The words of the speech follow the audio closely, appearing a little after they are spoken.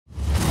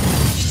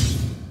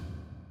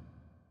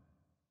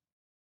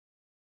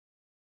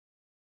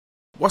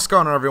What's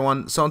going on,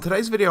 everyone? So in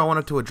today's video I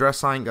wanted to address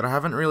something that I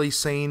haven't really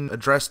seen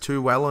addressed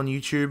too well on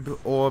YouTube,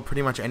 or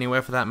pretty much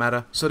anywhere for that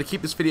matter. So to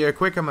keep this video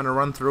quick, I'm going to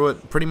run through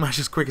it pretty much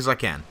as quick as I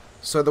can.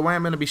 So the way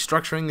I'm going to be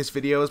structuring this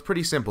video is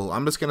pretty simple.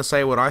 I'm just going to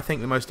say what I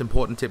think the most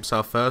important tips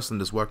are first and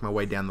just work my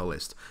way down the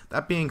list.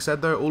 That being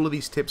said though, all of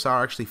these tips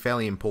are actually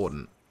fairly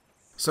important.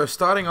 So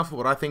starting off with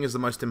what I think is the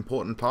most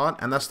important part,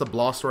 and that's the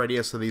blast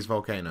radius of these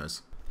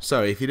volcanoes.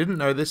 So, if you didn't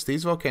know this,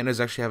 these volcanoes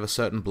actually have a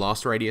certain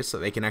blast radius that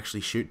they can actually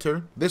shoot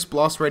to. This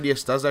blast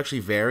radius does actually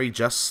vary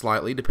just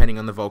slightly depending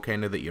on the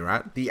volcano that you're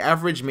at. The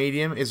average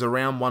medium is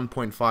around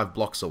 1.5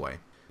 blocks away.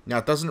 Now,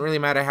 it doesn't really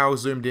matter how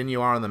zoomed in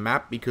you are on the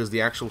map because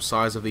the actual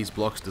size of these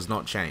blocks does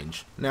not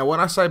change. Now, when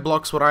I say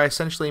blocks, what I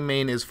essentially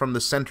mean is from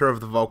the center of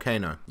the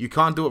volcano. You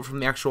can't do it from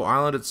the actual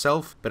island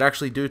itself, but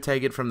actually do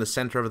take it from the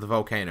center of the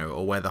volcano,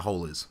 or where the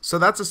hole is. So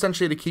that's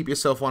essentially to keep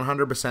yourself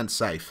 100%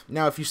 safe.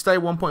 Now, if you stay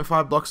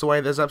 1.5 blocks away,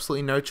 there's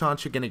absolutely no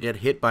chance you're going to get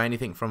hit by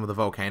anything from the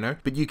volcano,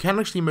 but you can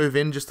actually move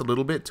in just a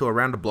little bit to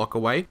around a block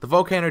away. The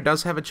volcano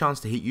does have a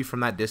chance to hit you from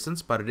that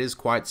distance, but it is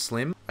quite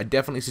slim. I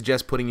definitely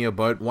suggest putting your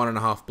boat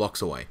 1.5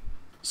 blocks away.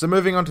 So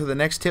moving on to the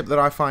next tip that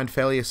I find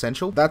fairly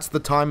essential, that's the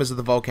timers of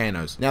the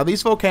volcanoes. Now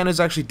these volcanoes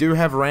actually do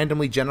have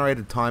randomly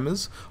generated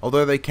timers,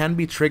 although they can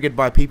be triggered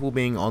by people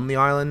being on the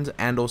island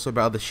and also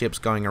by other ships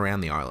going around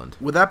the island.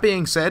 With that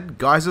being said,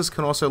 geysers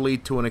can also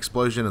lead to an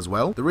explosion as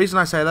well. The reason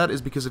I say that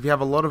is because if you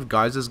have a lot of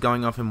geysers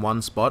going off in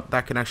one spot,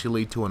 that can actually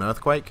lead to an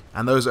earthquake,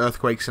 and those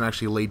earthquakes can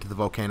actually lead to the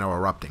volcano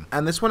erupting.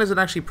 And this one isn't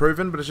actually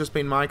proven, but it's just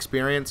been my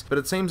experience, but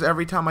it seems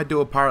every time I do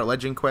a pirate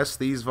legend quest,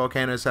 these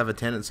volcanoes have a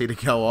tendency to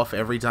go off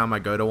every time I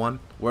go to one.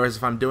 Whereas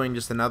if I'm doing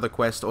just another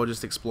quest or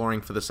just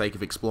exploring for the sake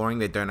of exploring,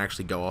 they don't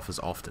actually go off as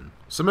often.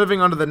 So moving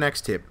on to the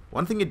next tip.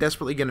 One thing you're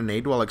desperately going to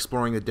need while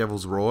exploring the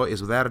Devil's Roar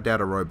is without a doubt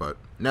a rowboat.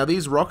 Now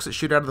these rocks that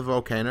shoot out of the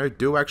volcano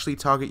do actually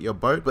target your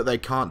boat, but they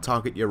can't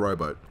target your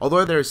rowboat.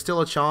 Although there is still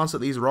a chance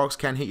that these rocks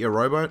can hit your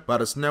rowboat,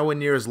 but it's nowhere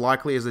near as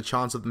likely as the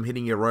chance of them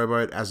hitting your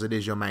rowboat as it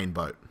is your main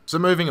boat. So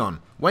moving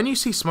on. When you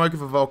see smoke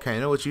of a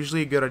volcano, it's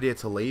usually a good idea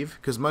to leave,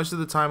 because most of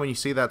the time when you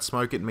see that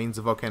smoke, it means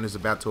the volcano is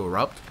about to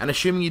erupt. And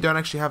assuming you don't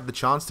actually have the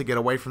chance to get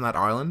away from that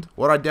island,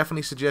 what I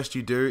definitely suggest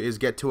you do is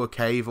get to a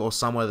cave or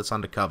somewhere that's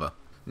undercover.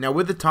 Now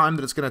with the time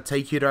that it's going to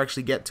take you to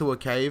actually get to a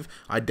cave,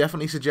 I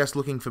definitely suggest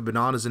looking for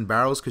bananas in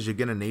barrels because you're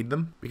going to need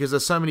them. Because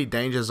there's so many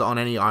dangers on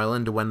any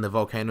island when the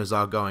volcanoes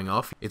are going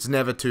off, it's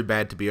never too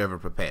bad to be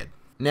over-prepared.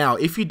 Now,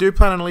 if you do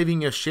plan on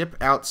leaving your ship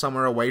out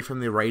somewhere away from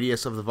the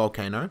radius of the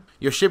volcano,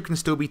 your ship can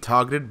still be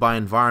targeted by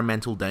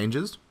environmental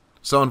dangers.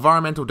 So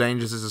environmental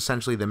dangers is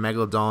essentially the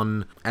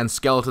megalodon and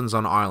skeletons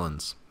on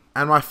islands.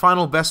 And my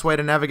final best way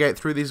to navigate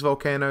through these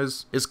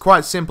volcanoes is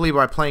quite simply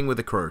by playing with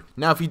a crew.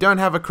 Now if you don't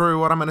have a crew,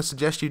 what I'm going to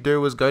suggest you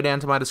do is go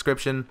down to my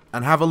description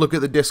and have a look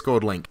at the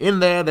Discord link. In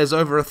there's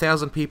over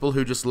 1,000 people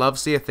who just love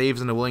Sea of Thieves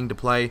and are willing to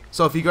play.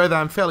 So if you go there,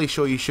 I'm fairly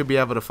sure you should be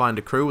able to find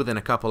a crew within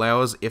a couple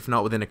hours, if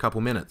not within a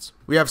couple minutes.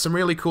 We have some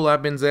really cool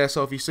admins there,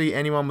 so if you see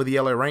anyone with a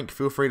yellow rank,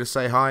 feel free to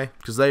say hi,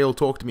 because they all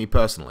talk to me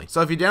personally.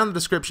 So if you're down in the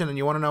description and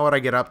you want to know what I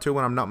get up to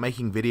when I'm not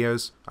making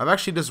videos, I've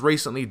actually just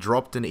recently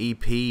dropped an EP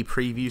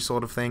preview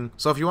sort of thing.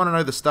 So if you want to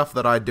know the stuff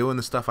that I do and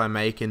the stuff I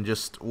make and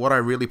just what I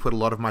really put a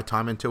lot of my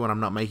time into when I'm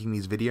not making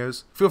these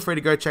videos, feel free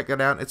to go check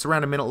that out. It's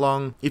around a minute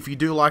long. If you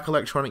do like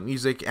electronic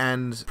music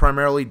and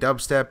primarily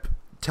dubstep,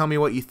 tell me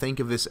what you think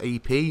of this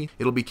EP.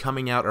 It'll be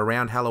coming out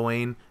around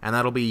Halloween, and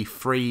that'll be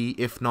free.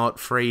 If not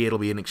free, it'll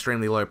be an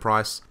extremely low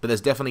price, but there's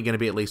definitely going to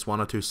be at least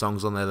 1 or 2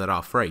 songs on there that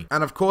are free.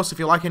 And of course, if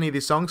you like any of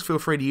these songs, feel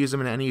free to use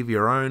them in any of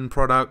your own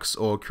products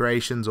or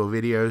creations or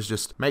videos.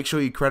 Just make sure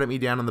you credit me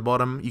down on the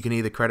bottom. You can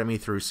either credit me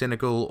through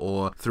Cynical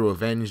or through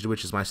Avenged,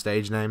 which is my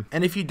stage name.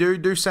 And if you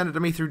do send it to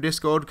me through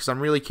Discord, because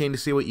I'm really keen to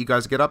see what you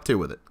guys get up to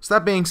with it. So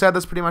that being said,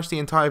 that's pretty much the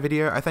entire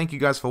video. I thank you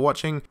guys for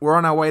watching. We're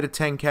on our way to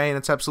 10k, and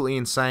it's absolutely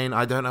insane.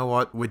 I don't know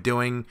what we're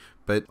doing,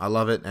 but I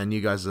love it, and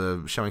you guys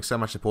are showing so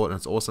much support, and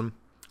it's awesome.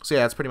 So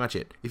yeah, that's pretty much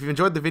it. If you've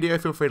enjoyed the video,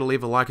 feel free to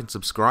leave a like and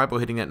subscribe or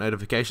hitting that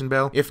notification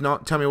bell. If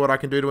not, tell me what I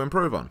can do to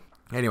improve on.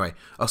 Anyway,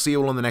 I'll see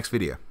you all in the next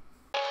video.